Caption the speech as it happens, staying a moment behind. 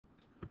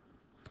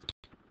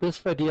This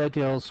video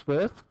deals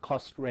with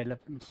cost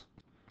relevance.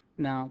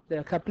 Now, there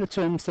are a couple of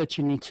terms that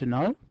you need to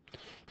know.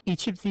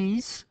 Each of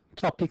these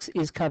topics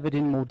is covered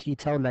in more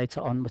detail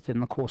later on within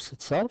the course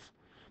itself,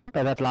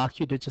 but I'd like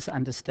you to just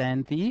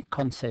understand the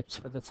concepts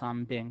for the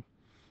time being.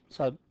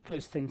 So,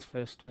 first things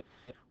first,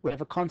 we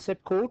have a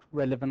concept called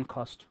relevant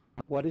cost.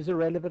 What is a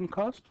relevant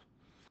cost?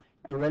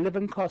 A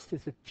relevant cost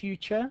is a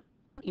future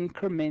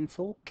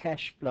incremental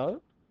cash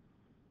flow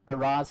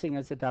arising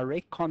as a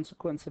direct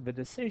consequence of a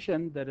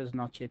decision that has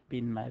not yet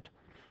been made.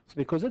 So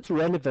because it's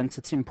relevant,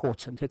 it's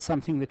important. It's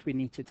something that we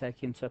need to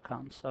take into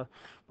account. So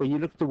when you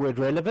look at the word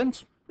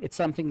relevant, it's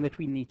something that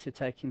we need to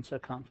take into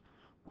account.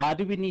 Why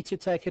do we need to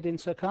take it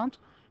into account?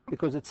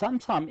 Because at some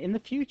time in the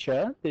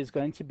future, there's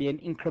going to be an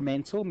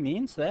incremental,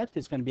 means that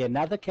there's going to be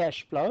another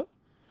cash flow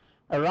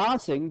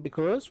arising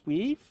because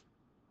we've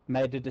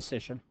made a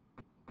decision.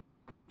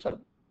 So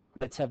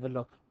let's have a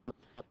look.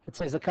 It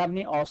says a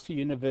company asks the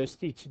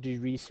university to do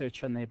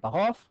research on their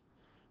behalf.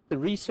 The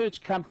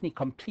research company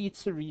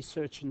completes the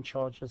research and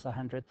charges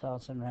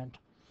 100,000 Rand.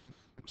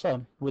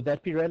 So would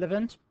that be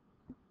relevant?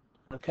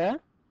 Okay.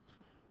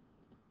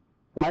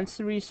 Once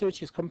the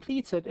research is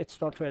completed,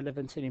 it's not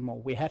relevant anymore.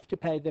 We have to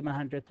pay them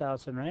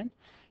 100,000 Rand.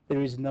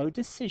 There is no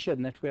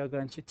decision that we are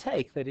going to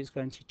take that is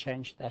going to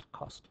change that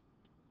cost.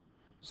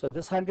 So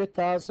this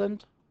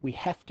 100,000, we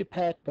have to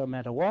pay it no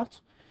matter what.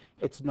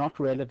 It's not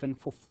relevant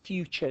for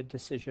future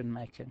decision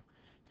making.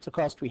 It's a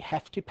cost we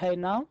have to pay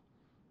now.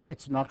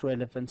 It's not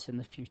relevant in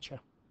the future.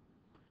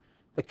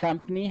 The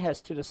company has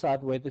to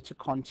decide whether to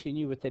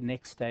continue with the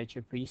next stage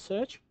of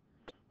research.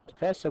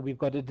 Okay, so we've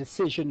got a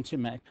decision to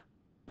make.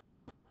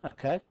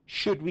 Okay,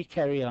 should we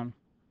carry on?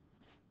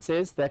 It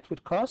says that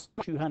would cost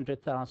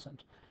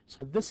 200,000. So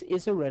this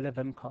is a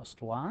relevant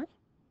cost. Why?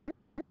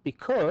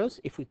 Because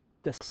if we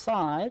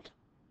decide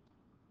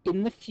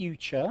in the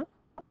future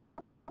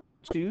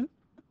to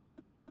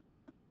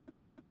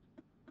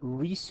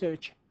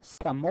research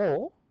some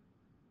more,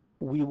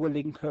 we will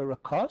incur a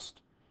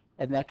cost,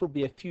 and that will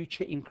be a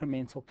future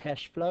incremental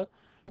cash flow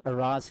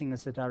arising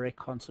as a direct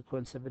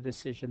consequence of a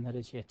decision that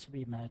is yet to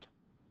be made.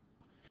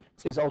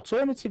 It says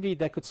alternatively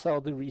they could sell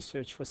the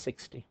research for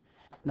 60.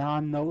 Now I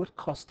know it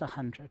cost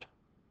 100,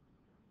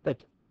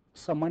 but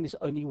someone is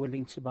only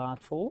willing to buy it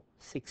for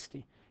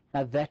 60.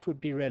 Now that would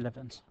be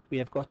relevant. We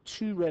have got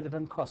two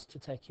relevant costs to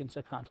take into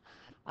account.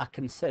 I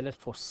can sell it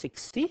for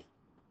 60,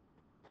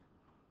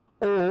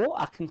 or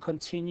I can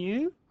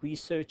continue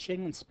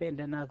researching and spend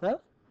another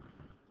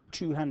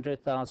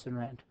 200,000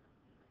 Rand.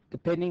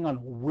 Depending on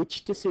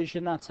which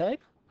decision I take,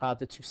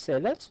 either to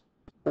sell it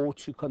or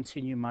to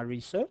continue my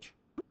research,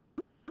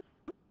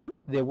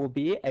 there will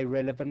be a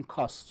relevant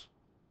cost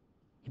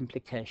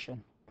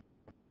implication.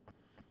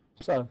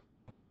 So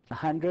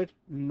 100,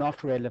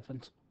 not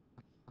relevant.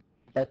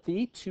 But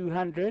the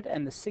 200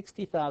 and the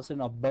 60,000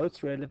 are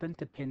both relevant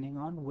depending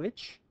on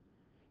which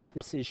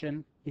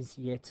decision is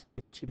yet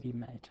to be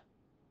made.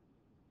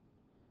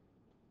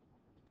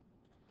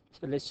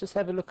 So let's just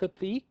have a look at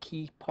the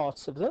key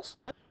parts of this.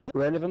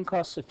 Relevant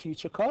costs are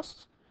future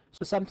costs.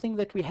 So something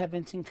that we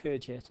haven't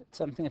incurred yet. It's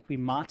something that we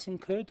might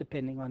incur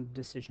depending on the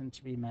decision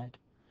to be made.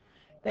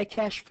 They're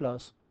cash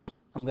flows.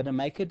 I'm going to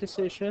make a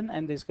decision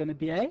and there's going to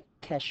be a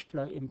cash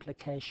flow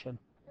implication.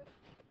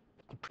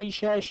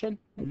 Depreciation,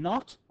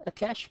 not a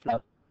cash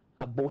flow.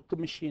 I bought the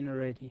machine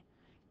already.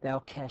 They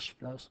are cash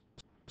flows.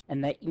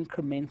 And they're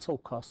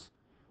incremental costs.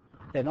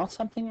 They're not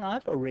something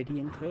I've already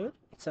incurred.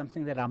 It's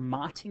something that I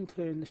might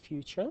incur in the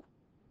future,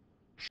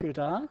 should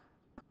I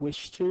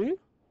wish to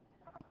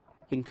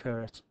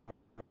incur it.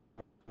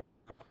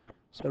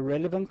 So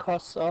relevant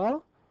costs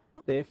are,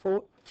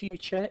 therefore,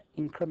 future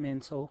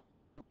incremental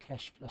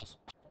cash flows.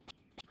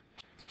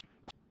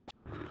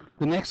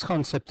 The next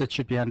concept that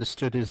should be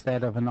understood is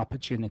that of an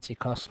opportunity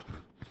cost.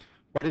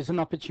 What is an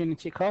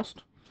opportunity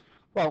cost?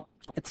 Well,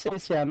 it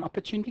says here, an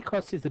opportunity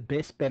cost is the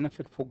best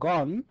benefit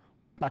forgone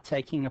by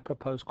taking a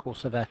proposed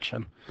course of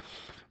action.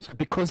 So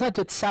because I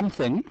did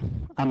something,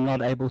 I'm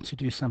not able to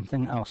do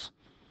something else.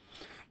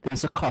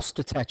 There's a cost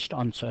attached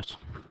onto it.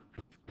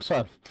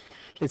 So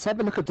let's have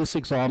a look at this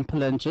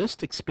example and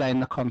just explain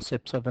the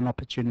concepts of an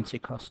opportunity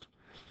cost.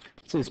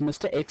 It says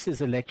Mr. X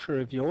is a lecturer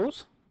of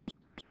yours,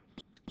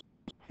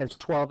 has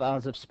 12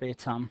 hours of spare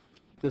time.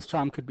 This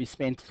time could be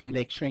spent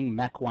lecturing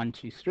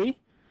MAC123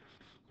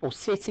 or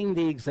setting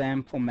the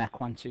exam for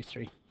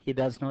MAC123. He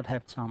does not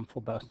have time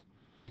for both.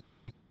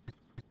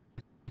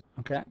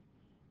 Okay.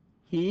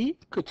 He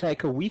could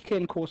take a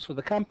weekend course for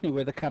the company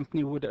where the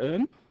company would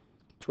earn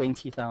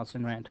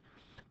 20,000 Rand.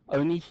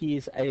 Only he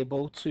is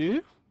able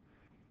to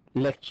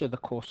lecture the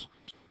course.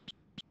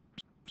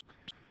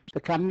 The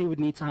company would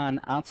need to hire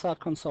an outside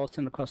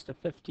consultant at a cost of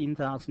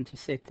 15,000 to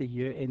set the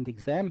year-end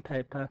exam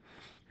paper,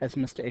 as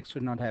Mr. X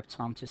would not have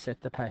time to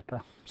set the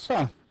paper.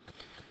 So,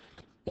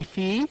 if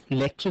he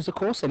lectures a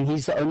course, and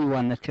he's the only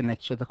one that can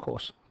lecture the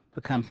course,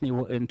 the company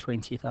will earn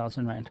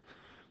 20,000 Rand.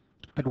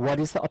 But what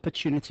is the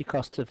opportunity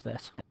cost of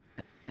that?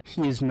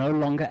 He is no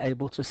longer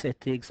able to set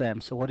the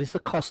exam. So what is the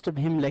cost of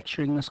him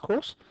lecturing this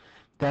course?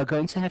 They're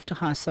going to have to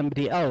hire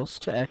somebody else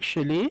to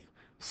actually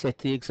set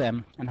the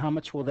exam. And how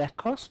much will that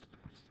cost?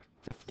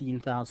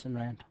 15,000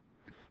 Rand.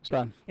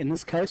 So in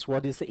this case,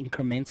 what is the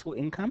incremental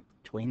income?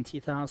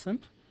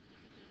 20,000.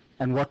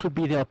 And what would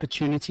be the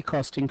opportunity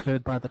cost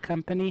incurred by the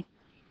company?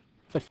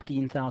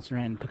 15,000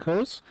 Rand.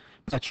 Because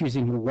by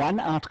choosing one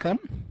outcome,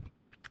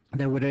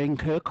 they would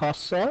incur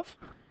costs of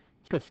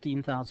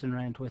 15,000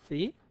 Rand with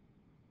the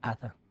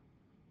other.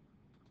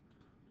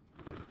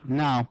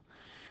 Now,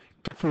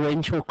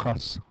 differential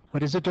costs.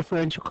 What is a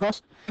differential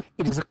cost?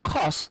 It is a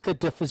cost that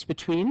differs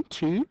between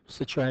two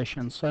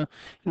situations. So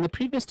in the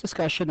previous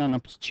discussion on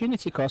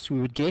opportunity cost,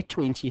 we would get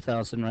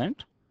 20,000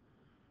 Rand.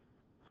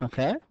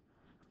 Okay.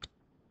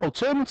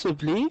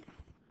 Alternatively,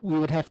 we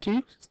would have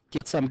to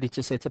get somebody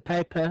to set a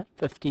paper,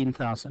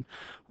 15,000.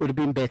 Would have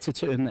been better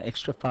to earn the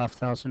extra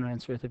 5,000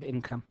 Rand worth of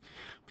income.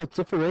 But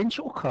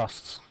differential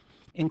costs,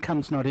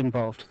 income's not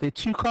involved. There are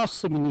two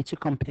costs and we need to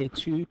compare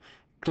two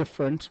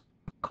different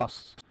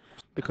costs.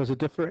 Because a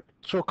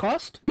differential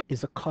cost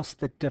is a cost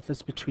that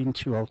differs between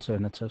two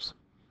alternatives.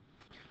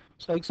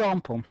 So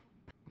example,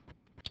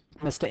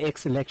 Mr.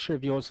 X, a lecturer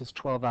of yours, has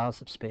 12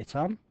 hours of spare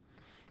time.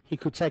 He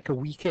could take a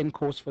weekend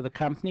course for the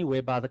company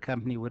whereby the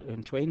company would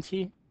earn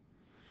 20.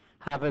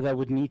 However, they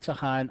would need to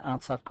hire an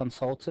outside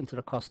consultant at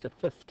a cost of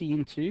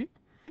 15 to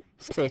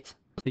set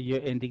the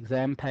year-end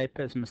exam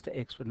paper, as Mr.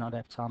 X would not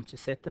have time to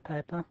set the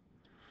paper.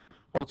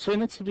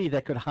 Alternatively,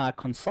 they could hire a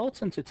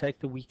consultant to take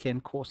the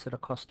weekend course at a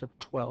cost of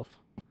 12.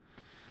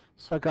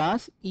 So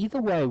guys, either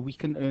way we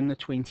can earn the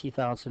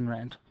 20,000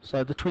 Rand.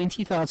 So the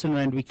 20,000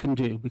 Rand we can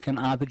do. We can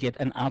either get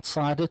an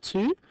outsider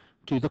to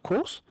do the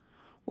course,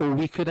 or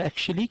we could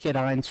actually get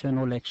our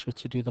internal lecturer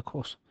to do the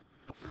course.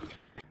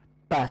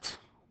 But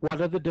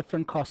what are the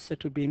different costs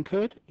that would be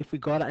incurred? If we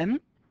got an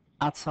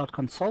outside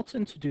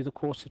consultant to do the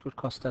course, it would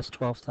cost us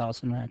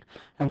 12,000 Rand.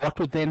 And what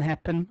would then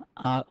happen?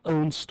 Our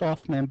own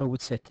staff member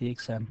would set the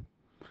exam.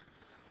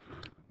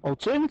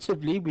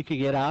 Alternatively, we could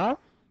get our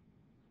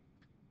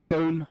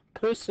own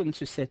person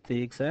to set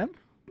the exam,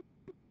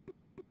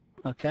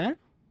 okay,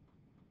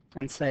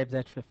 and save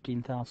that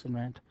 15,000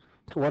 Rand.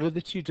 So what are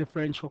the two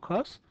differential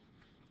costs?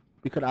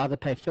 We could either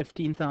pay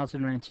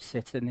 15,000 Rand to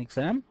set an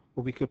exam,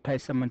 or we could pay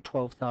someone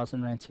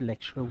 12,000 Rand to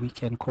lecture a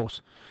weekend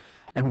course.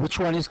 And which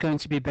one is going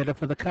to be better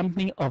for the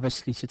company?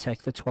 Obviously to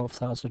take the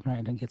 12,000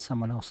 Rand and get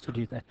someone else to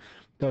do that.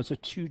 Those are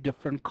two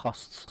different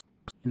costs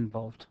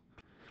involved.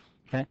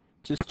 Okay,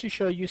 just to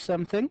show you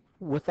something,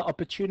 with the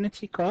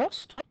opportunity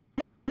cost,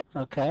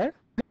 okay,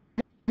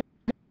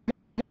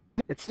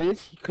 it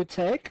says he could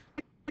take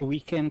a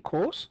weekend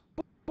course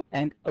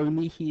and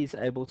only he is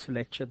able to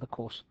lecture the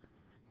course.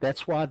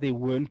 That's why there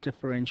weren't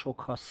differential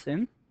costs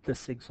in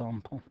this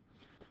example,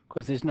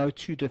 because there's no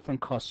two different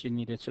costs you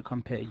needed to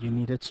compare. You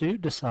needed to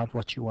decide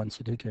what you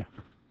wanted to do.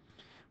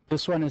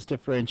 This one is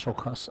differential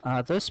costs.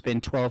 Either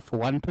spend 12 for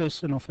one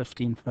person or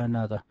 15 for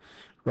another.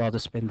 Rather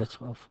spend the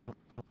 12.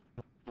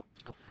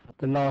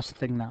 The last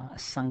thing now, a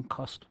sunk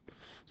cost.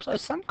 So a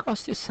sunk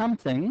cost is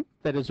something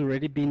that has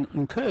already been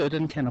incurred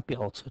and cannot be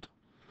altered.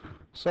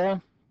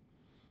 So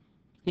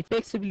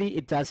effectively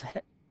it does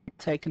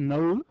take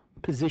no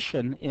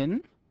position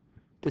in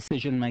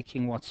decision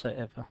making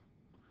whatsoever.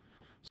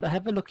 So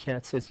have a look here.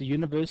 It says the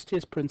university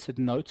has printed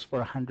notes for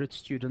 100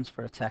 students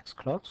for a tax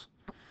class.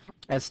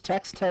 As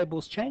tax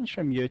tables change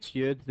from year to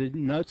year, the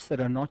notes that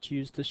are not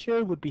used this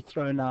year would be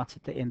thrown out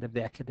at the end of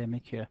the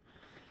academic year.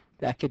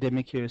 The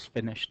academic year is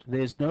finished.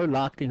 There's no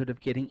likelihood of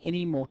getting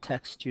any more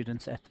tax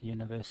students at the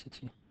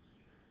university.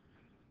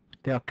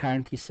 There are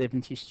currently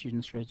 70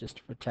 students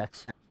registered for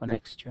tax for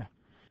next year.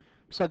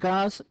 So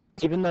guys,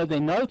 even though they're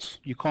notes,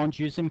 you can't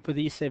use them for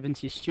these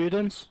 70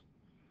 students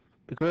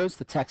because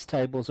the tax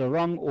tables are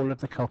wrong, all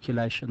of the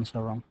calculations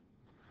are wrong.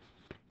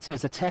 It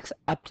says a tax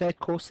update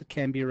course that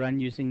can be run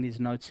using these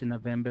notes in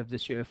November of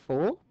this year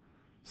for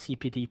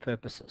CPD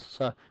purposes.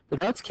 So the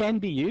notes can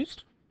be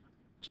used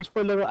just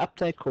for a little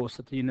update course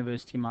that the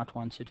university might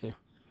want to do.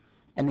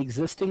 And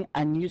existing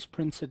unused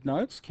printed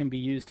notes can be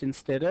used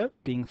instead of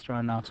being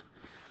thrown out.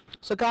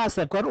 So guys,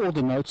 they've got all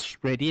the notes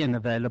ready and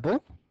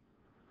available.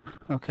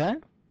 Okay.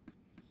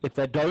 If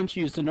they don't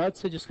use the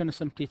notes, they're just going to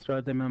simply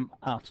throw them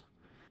out.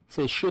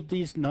 So should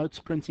these notes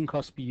printing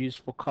costs be used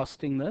for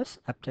costing this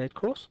update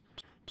course?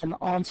 And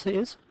the answer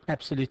is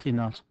absolutely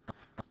not.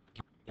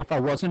 If I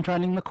wasn't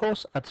running the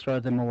course, I'd throw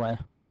them away.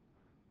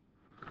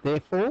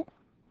 Therefore,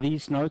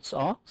 these notes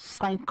are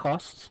sunk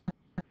costs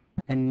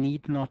and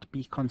need not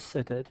be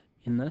considered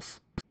in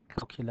this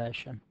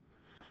calculation.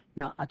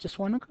 Now, I just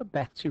want to go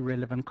back to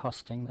relevant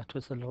costing. That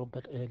was a little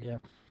bit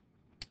earlier,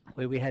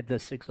 where we had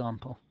this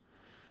example.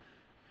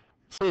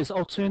 It says,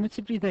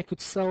 alternatively, they could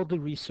sell the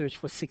research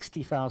for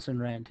 60,000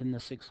 Rand in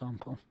this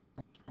example.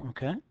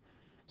 Okay?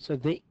 So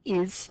there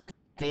is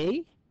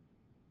a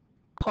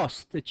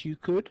cost that you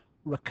could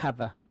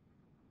recover.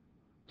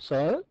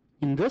 So,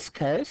 in this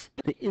case,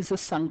 there is a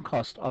sunk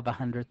cost of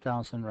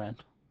 100,000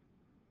 Rand.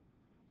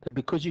 But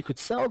because you could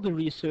sell the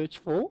research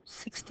for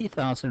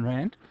 60,000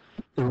 Rand,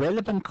 the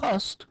relevant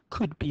cost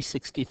could be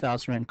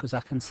 60,000 Rand because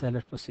I can sell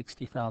it for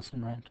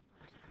 60,000 Rand.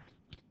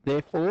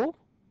 Therefore,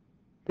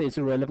 there's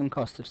a relevant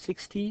cost of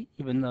 60,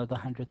 even though the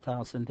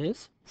 100,000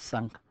 is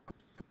sunk.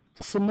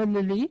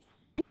 Similarly,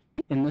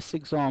 in this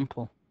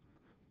example,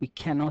 we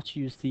cannot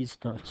use these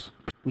notes.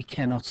 We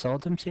cannot sell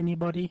them to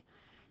anybody.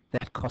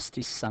 That cost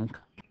is sunk.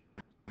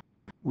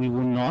 We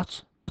will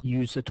not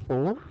use it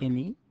for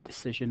any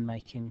decision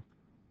making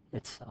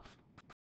itself.